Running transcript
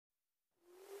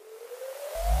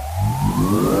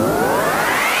Hello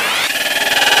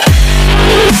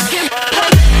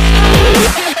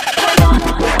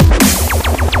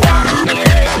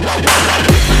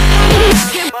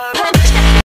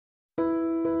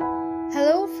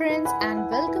friends and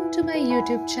welcome to my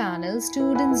YouTube channel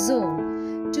Student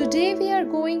Zone. Today we are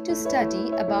going to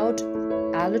study about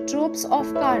allotropes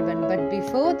of carbon, but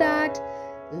before that,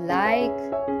 like,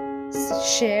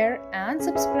 share and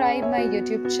subscribe my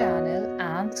YouTube channel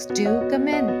and do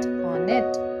comment on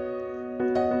it.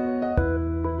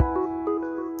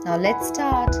 Now let's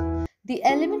start. The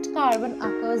element carbon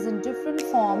occurs in different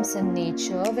forms in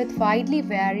nature with widely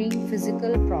varying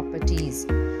physical properties.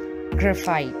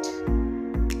 Graphite.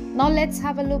 Now let's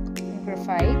have a look at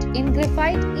graphite. In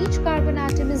graphite, each carbon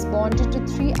atom is bonded to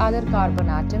 3 other carbon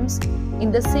atoms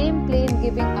in the same plane,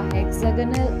 giving a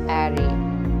hexagonal array.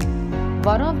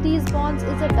 One of these bonds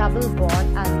is a double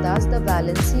bond and thus the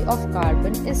valency of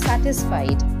carbon is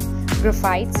satisfied.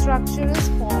 Graphite structure is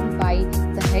formed by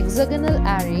the hexagonal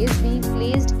arrays being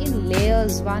placed in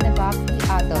layers one above the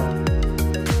other.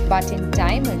 But in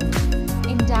diamond,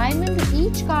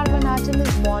 each carbon atom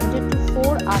is bonded to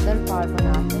 4 other carbon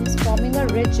atoms, forming a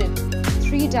rigid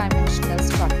 3-dimensional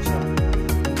structure.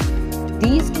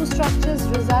 These two structures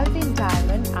result in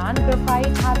diamond and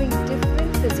graphite having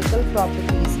different physical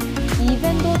properties,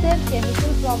 even though their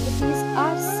chemical properties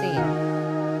are same.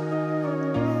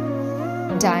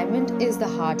 Diamond is the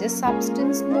hardest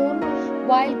substance known,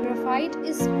 while graphite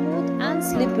is smooth and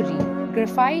slippery.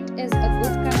 Graphite is a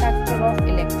good conductor of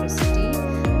electricity,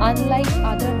 unlike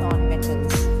other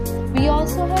nonmetals. We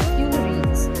also have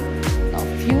fullerenes. Now,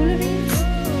 fullerenes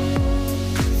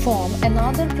form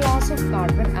another class of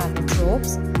carbon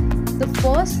allotropes. The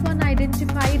first one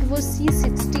identified was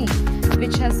C16,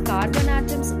 which has carbon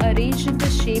atoms arranged in the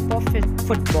shape of a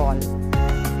football.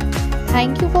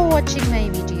 Thank you for watching my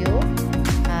video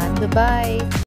and bye-bye.